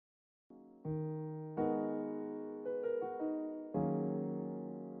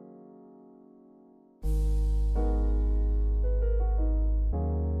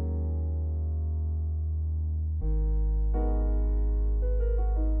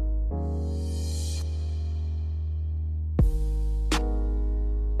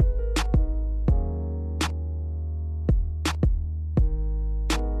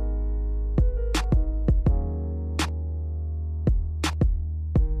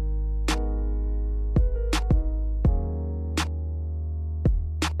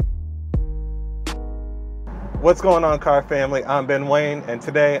What's going on, car family? I'm Ben Wayne, and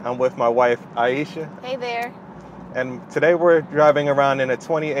today I'm with my wife, Aisha. Hey there. And today we're driving around in a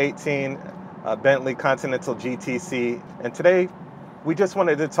 2018 Bentley Continental GTC. And today we just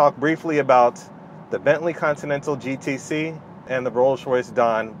wanted to talk briefly about the Bentley Continental GTC and the Rolls-Royce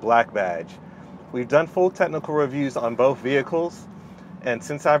Dawn Black Badge. We've done full technical reviews on both vehicles, and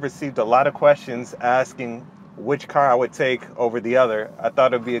since I've received a lot of questions asking which car I would take over the other, I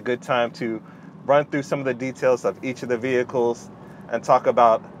thought it'd be a good time to run through some of the details of each of the vehicles and talk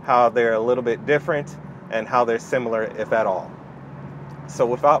about how they're a little bit different and how they're similar, if at all. So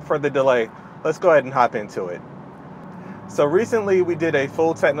without further delay, let's go ahead and hop into it. So recently we did a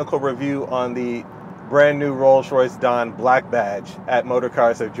full technical review on the brand new Rolls-Royce Dawn Black Badge at Motor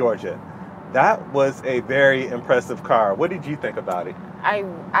Cars of Georgia. That was a very impressive car. What did you think about it?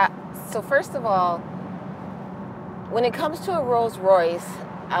 So first of all, when it comes to a Rolls-Royce,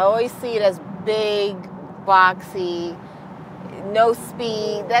 I always see it as big, boxy, no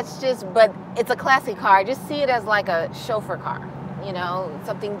speed. But it's a classy car. I just see it as like a chauffeur car, you know,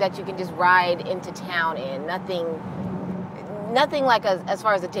 something that you can just ride into town in. Nothing like as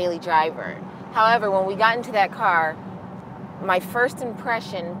far as a daily driver. However, when we got into that car, my first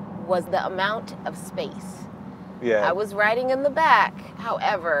impression was the amount of space. Yeah. I was riding in the back.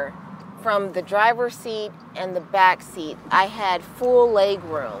 However, from the driver's seat and the back seat, I had full leg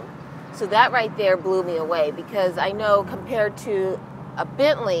room. So that right there blew me away, because I know compared to a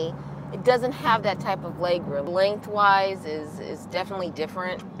Bentley, it doesn't have that type of leg room. Lengthwise is definitely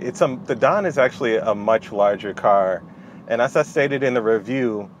different. The Dawn is actually a much larger car. And as I stated in the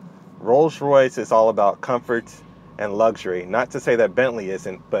review, Rolls-Royce is all about comfort and luxury. Not to say that Bentley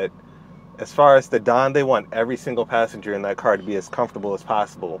isn't, but as far as the Dawn, they want every single passenger in that car to be as comfortable as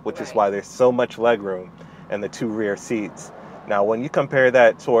possible, which is why there's so much legroom in the two rear seats. Now, when you compare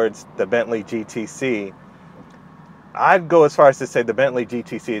that towards the Bentley GTC, I'd go as far as to say the Bentley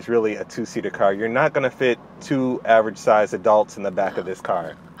GTC is really a two-seater car. You're not going to fit two average-sized adults in the back of this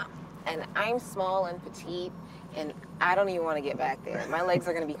car. And I'm small and petite, and I don't even want to get back there. My legs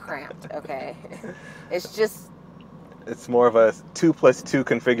are going to be cramped, okay? It's more of a 2+2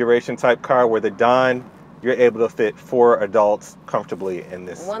 configuration type car, where the Dawn, you're able to fit 4 adults comfortably in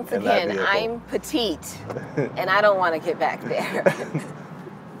this. Once again, I'm petite, and I don't want to get back there.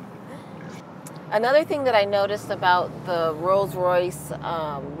 Another thing that I noticed about the Rolls-Royce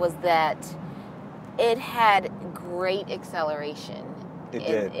was that it had great acceleration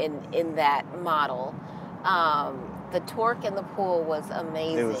in that model. The torque in the pool was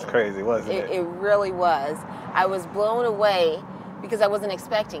amazing. It was crazy, wasn't it? It really was. I was blown away because I wasn't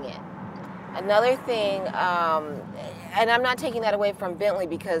expecting it. Another thing, and I'm not taking that away from Bentley,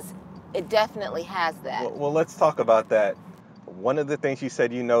 because it definitely has that. Well, let's talk about that. One of the things you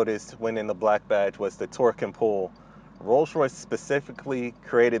said you noticed when in the Black Badge was the torque and pull. Rolls-Royce specifically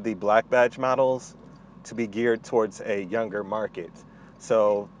created the Black Badge models to be geared towards a younger market.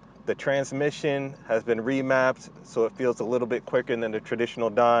 So the transmission has been remapped so it feels a little bit quicker than the traditional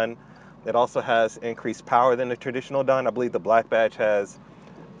Dawn. It also has increased power than the traditional Dawn. I believe the Black Badge has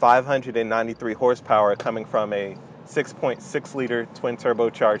 593 horsepower coming from a 6.6 liter twin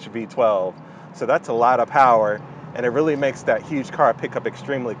turbocharged V12. So that's a lot of power, and it really makes that huge car pick up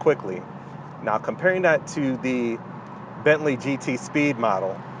extremely quickly. Now, comparing that to the Bentley GT Speed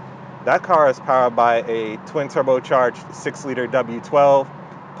model, that car is powered by a twin turbocharged 6 liter W12,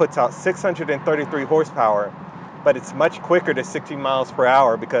 puts out 633 horsepower, but it's much quicker to 60 miles per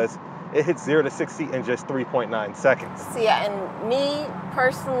hour because it hits 0 to 60 in just 3.9 seconds. See, and me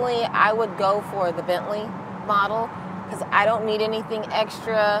personally, I would go for the Bentley model because I don't need anything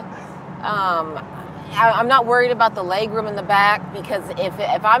extra. I'm not worried about the legroom in the back, because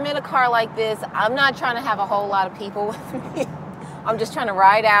if I'm in a car like this, I'm not trying to have a whole lot of people with me. I'm just trying to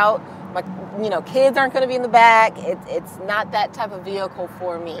ride out. My kids aren't going to be in the back. It's not that type of vehicle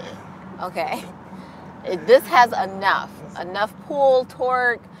for me. Okay, this has enough pull,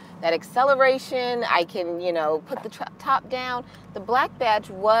 torque, that acceleration. I can put the top down. The Black Badge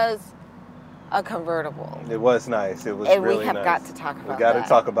was a convertible. It was nice. It was and really nice. And we have got to talk about that. We got to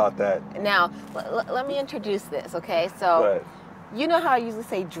talk about that. Now, let me introduce this, okay? So, you know how I usually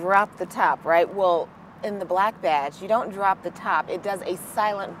say drop the top, right? Well, in the Black Badge, you don't drop the top. It does a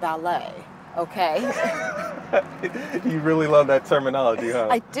silent ballet, okay? You really love that terminology, huh?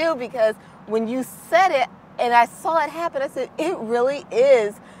 I do, because when you said it and I saw it happen, I said, it really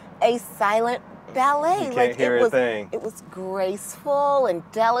is a silent ballet. You can't hear a thing. It was graceful and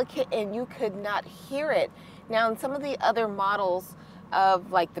delicate, and you could not hear it. Now, in some of the other models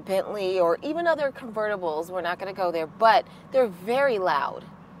of like the Bentley or even other convertibles, we're not going to go there, but they're very loud.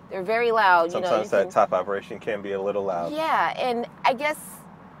 They're very loud. Sometimes that top operation can be a little loud. Yeah, and I guess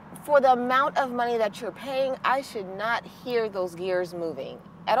for the amount of money that you're paying, I should not hear those gears moving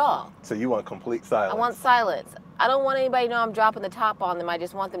at all. So you want complete silence? I want silence. I don't want anybody to know I'm dropping the top on them. I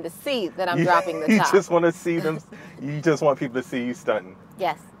just want them to see that I'm dropping the top. You just want to see them. You just want people to see you stunting.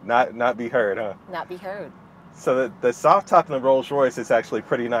 Yes. Not be heard, huh? Not be heard. So the soft top in the Rolls-Royce is actually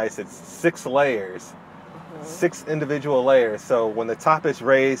pretty nice. It's 6 layers. 6 individual layers. So when the top is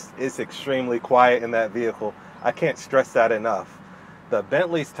raised, it's extremely quiet in that vehicle. I can't stress that enough. The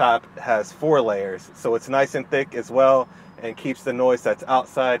Bentley's top has 4 layers, so it's nice and thick as well, and keeps the noise that's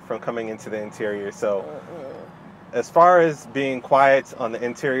outside from coming into the interior. So as far as being quiet on the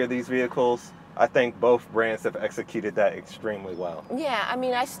interior of these vehicles, I think both brands have executed that extremely well. Yeah, I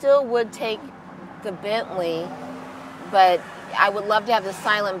mean, I still would take the Bentley, but I would love to have the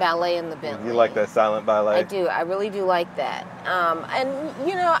silent ballet in the Bentley. You like that silent ballet? I do. I really do like that. And,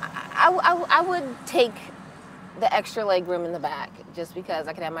 you know, I would take the extra leg room in the back just because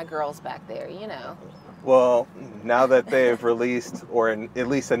I could have my girls back there, you know. Well, now that they've released or at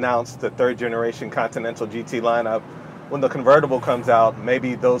least announced the 3rd generation Continental GT lineup, when the convertible comes out,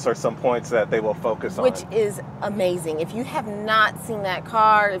 maybe those are some points that they will focus on. Which is amazing. If you have not seen that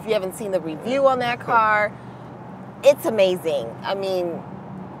car, if you haven't seen the review on that car, it's amazing. I mean,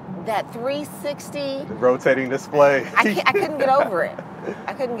 that 360... The rotating display. I couldn't get over it.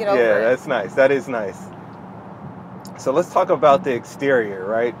 I couldn't get over it. Yeah, that's nice. That is nice. So let's talk about the exterior,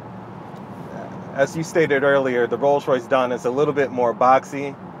 right? As you stated earlier, the Rolls-Royce Dawn is a little bit more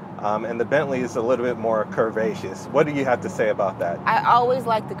boxy, and the Bentley is a little bit more curvaceous. What do you have to say about that? I always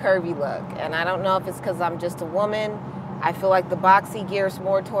like the curvy look, and I don't know if it's because I'm just a woman. I feel like the boxy gears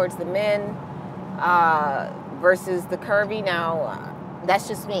more towards the men versus the curvy. Now, that's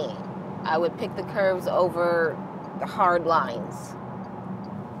just me. I would pick the curves over the hard lines.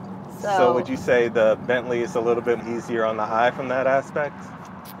 So would you say the Bentley is a little bit easier on the eye from that aspect?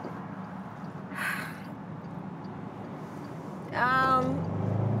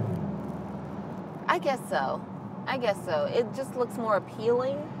 I guess so. I guess so. It just looks more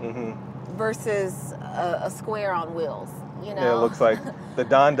appealing versus a square on wheels, you know? Yeah, it looks like the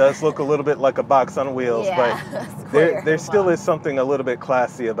Dawn does look a little bit like a box on wheels, but there still is something a little bit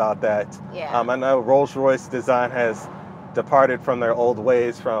classy about that. Yeah. I know Rolls-Royce design has departed from their old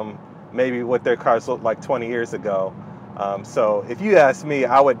ways from maybe what their cars looked like 20 years ago. So if you ask me,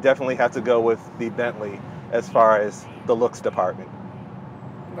 I would definitely have to go with the Bentley as far as the looks department.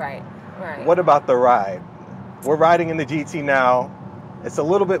 Right, right. What about the ride? We're riding in the GT now. It's a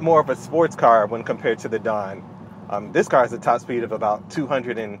little bit more of a sports car when compared to the Dawn. This car has a top speed of about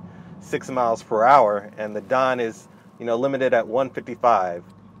 206 miles per hour, and the Dawn is, you know, limited at 155.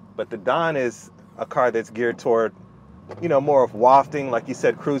 But the Dawn is a car that's geared toward, you know, more of wafting, like you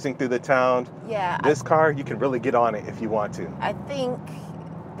said, cruising through the town. Yeah. This car, you can really get on it if you want to. I think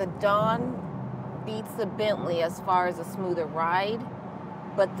the Dawn beats the Bentley as far as a smoother ride,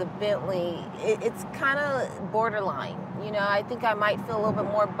 but the Bentley, it's kind of borderline. You know, I think I might feel a little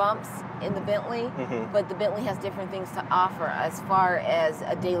bit more bumps in the Bentley, but the Bentley has different things to offer as far as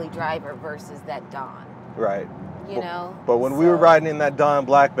a daily driver versus that Dawn. Right. You know? But when we were riding in that Dawn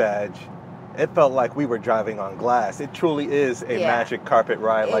Black Badge, it felt like we were driving on glass. It truly is a magic carpet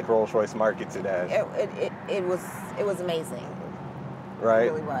ride, like Rolls-Royce markets it as. It was amazing. Right?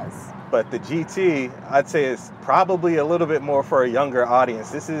 It really was. But the GT, I'd say, is probably a little bit more for a younger audience.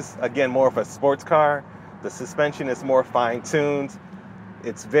 This is, again, more of a sports car. The suspension is more fine-tuned.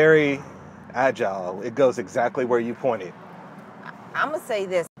 It's very agile. It goes exactly where you point it. I'm going to say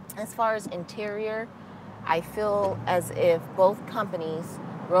this. As far as interior, I feel as if both companies,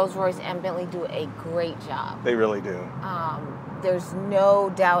 Rolls-Royce and Bentley, do a great job. They really do. There's no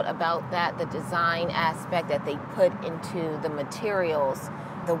doubt about that. The design aspect that they put into the materials,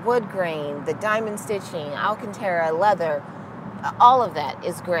 the wood grain, the diamond stitching, Alcantara, leather, all of that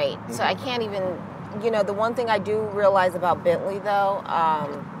is great. So I can't even, you know, the one thing I do realize about Bentley though,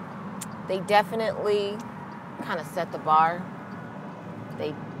 they definitely kind of set the bar.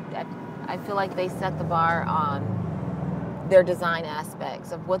 I feel like they set the bar on their design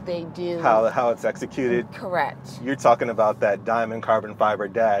aspects of what they do. How it's executed. Correct. You're talking about that diamond carbon fiber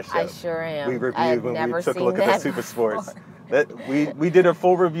dash. I sure am. We reviewed when we took a look at the Super Sports. We did a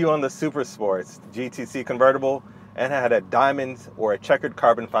full review on the Super Sports GTC convertible and had a diamond or a checkered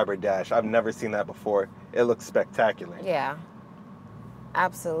carbon fiber dash. I've never seen that before. It looks spectacular. Yeah,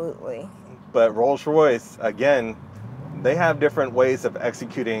 absolutely. But Rolls-Royce, again, they have different ways of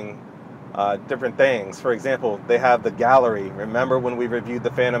executing different things. For example, they have the gallery. Remember when we reviewed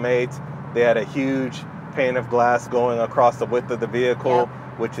the Phantom 8? They had a huge pane of glass going across the width of the vehicle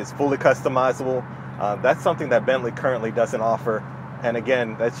which is fully customizable. That's something that Bentley currently doesn't offer. And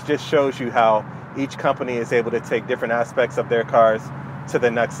again, that just shows you how each company is able to take different aspects of their cars to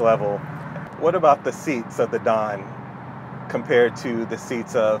the next level. What about the seats of the Dawn compared to the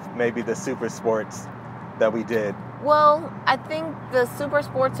seats of maybe the Super Sports that we did? Well, I think the Super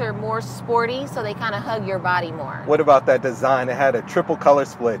Sports are more sporty, so they kind of hug your body more. What about that design? It had a triple color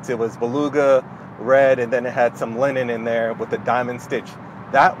split. It was beluga, red, and then it had some linen in there with a diamond stitch.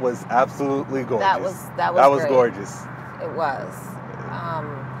 That was absolutely gorgeous. That was great. Gorgeous. It was.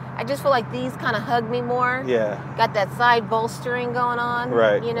 I just feel like these kind of hug me more. Yeah. Got that side bolstering going on.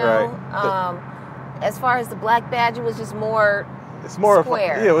 Right. You know. Right. As far as the Black Badge, it was just more. It's more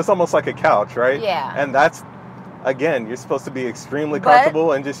square. It was almost like a couch, right? Yeah. And that's, again, you're supposed to be extremely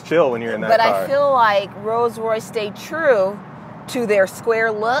comfortable and just chill when you're in that car. But I feel like Rolls-Royce stayed true to their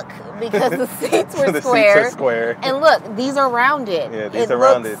square look because the seats were the square. Seats are square. And look, these are rounded. Yeah, these are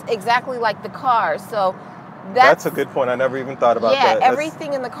rounded. It looks exactly like the car. So that's a good point. I never even thought about that. Yeah,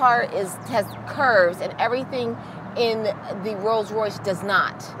 everything in the car has curves, and everything in the Rolls-Royce does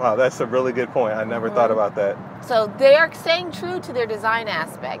not. Wow, that's a really good point. I never thought about that. So they are staying true to their design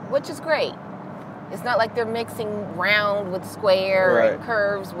aspect, which is great. It's not like they're mixing round with square and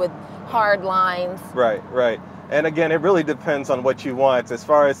curves with hard lines. Right, right. And again, it really depends on what you want. As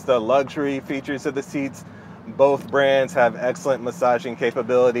far as the luxury features of the seats, both brands have excellent massaging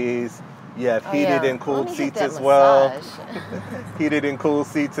capabilities. You have heated and cooled seats as well. Heated and cooled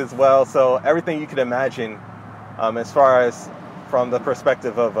seats as well. So everything you could imagine as far as from the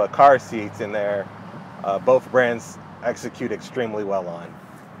perspective of car seats in there, both brands execute extremely well on.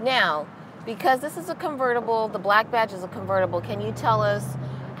 Now, because this is a convertible, the Black Badge is a convertible, can you tell us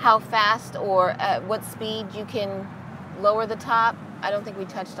how fast or at what speed you can lower the top? I don't think we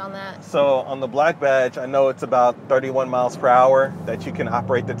touched on that. So on the Black Badge, I know it's about 31 miles per hour that you can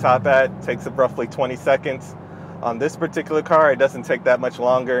operate the top at. It takes roughly 20 seconds. On this particular car, it doesn't take that much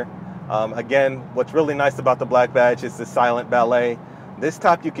longer. Again, what's really nice about the Black Badge is the silent ballet. This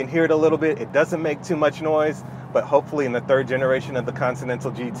top, you can hear it a little bit. It doesn't make too much noise, but hopefully in the third generation of the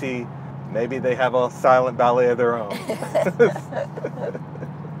Continental GT, maybe they have a silent ballet of their own.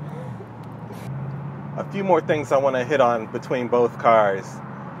 A few more things I want to hit on between both cars.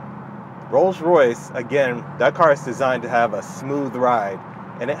 Rolls-Royce, again, that car is designed to have a smooth ride,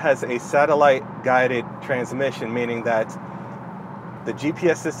 and it has a satellite guided transmission, meaning that the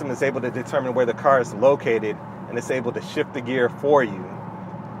GPS system is able to determine where the car is located, and it's able to shift the gear for you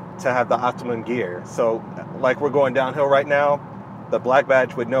to have the optimum gear. So like we're going downhill right now, the Black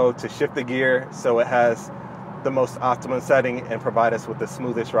Badge would know to shift the gear so it has the most optimum setting and provide us with the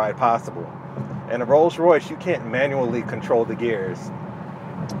smoothest ride possible. And a Rolls-Royce, you can't manually control the gears.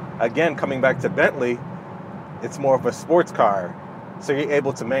 Again, coming back to Bentley, it's more of a sports car. So you're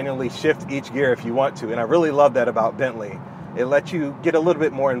able to manually shift each gear if you want to. And I really love that about Bentley. It lets you get a little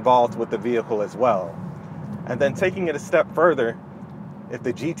bit more involved with the vehicle as well. And then taking it a step further, if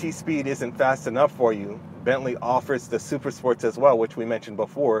the GT speed isn't fast enough for you, Bentley offers the Super Sports as well, which we mentioned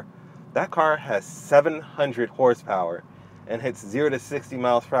before. That car has 700 horsepower and hits 0 to 60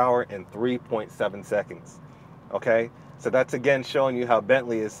 miles per hour in 3.7 seconds. Okay, so that's again showing you how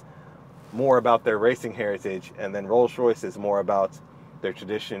Bentley is more about their racing heritage, and then Rolls-Royce is more about their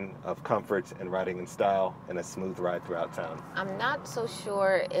tradition of comfort and riding in style and a smooth ride throughout town. I'm not so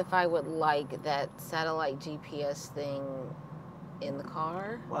sure if I would like that satellite GPS thing in the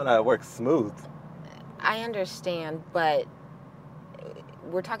car. Why not? It works smooth. I understand, but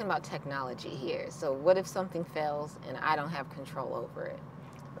we're talking about technology here. So what if something fails and I don't have control over it?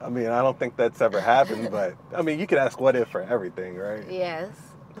 I mean, I don't think that's ever happened, but I mean, you could ask what if for everything, right? Yes.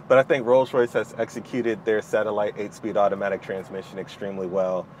 But I think Rolls-Royce has executed their satellite 8-speed automatic transmission extremely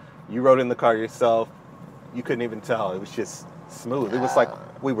well. You rode in the car yourself, you couldn't even tell. It was just smooth. It was like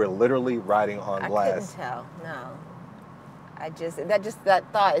we were literally riding on glass. I couldn't tell, no.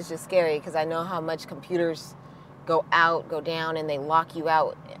 That thought is just scary because I know how much computers go out, go down, and they lock you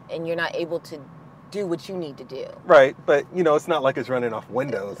out, and you're not able to do what you need to do. Right, but you know, it's not like it's running off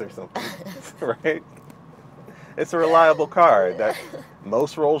Windows or something, right? It's a reliable car that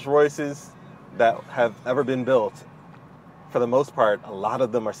most Rolls-Royces that have ever been built, for the most part, a lot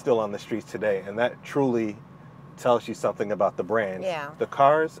of them are still on the streets today, and that truly tells you something about the brand. Yeah. The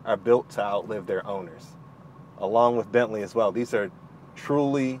cars are built to outlive their owners, along with Bentley as well. These are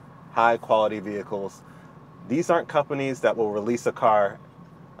truly high-quality vehicles. These aren't companies that will release a car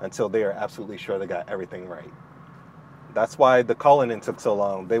until they are absolutely sure they got everything right. That's why the Cullinan took so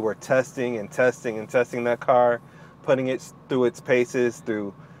long. They were testing and testing and testing that car, putting it through its paces,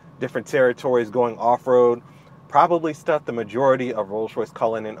 through different territories, going off-road, Probably stuff the majority of Rolls-Royce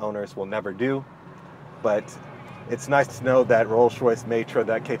Cullinan owners will never do, but it's nice to know that Rolls-Royce made sure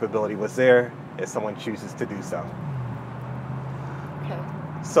that capability was there if someone chooses to do so. Okay.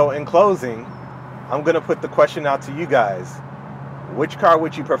 So in closing, I'm going to put the question out to you guys. Which car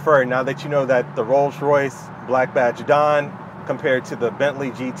would you prefer now that you know that the Rolls-Royce Black Badge Dawn compared to the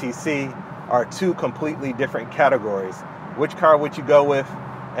Bentley GTC are two completely different categories? Which car would you go with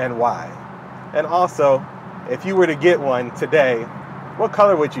and why? And also, if you were to get one today, what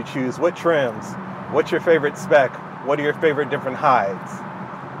color would you choose? What trims? What's your favorite spec? What are your favorite different hides?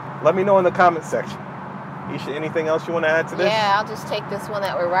 Let me know in the comment section. Isha, anything else you want to add to this? Yeah, I'll just take this one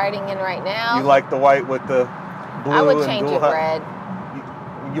that we're riding in right now. You like the white with the blue? I would and change dual it red.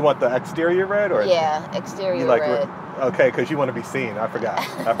 You want the exterior red? Or Yeah, exterior you like red. Okay, because you want to be seen. I forgot.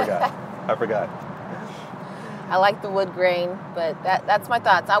 I forgot. I like the wood grain, but that's my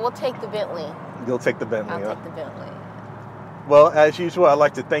thoughts. I will take the Bentley. You'll take the Bentley. I'll take the Bentley. Well, as usual, I'd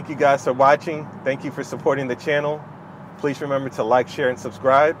like to thank you guys for watching. Thank you for supporting the channel. Please remember to like, share, and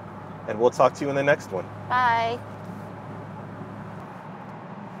subscribe. And we'll talk to you in the next one. Bye.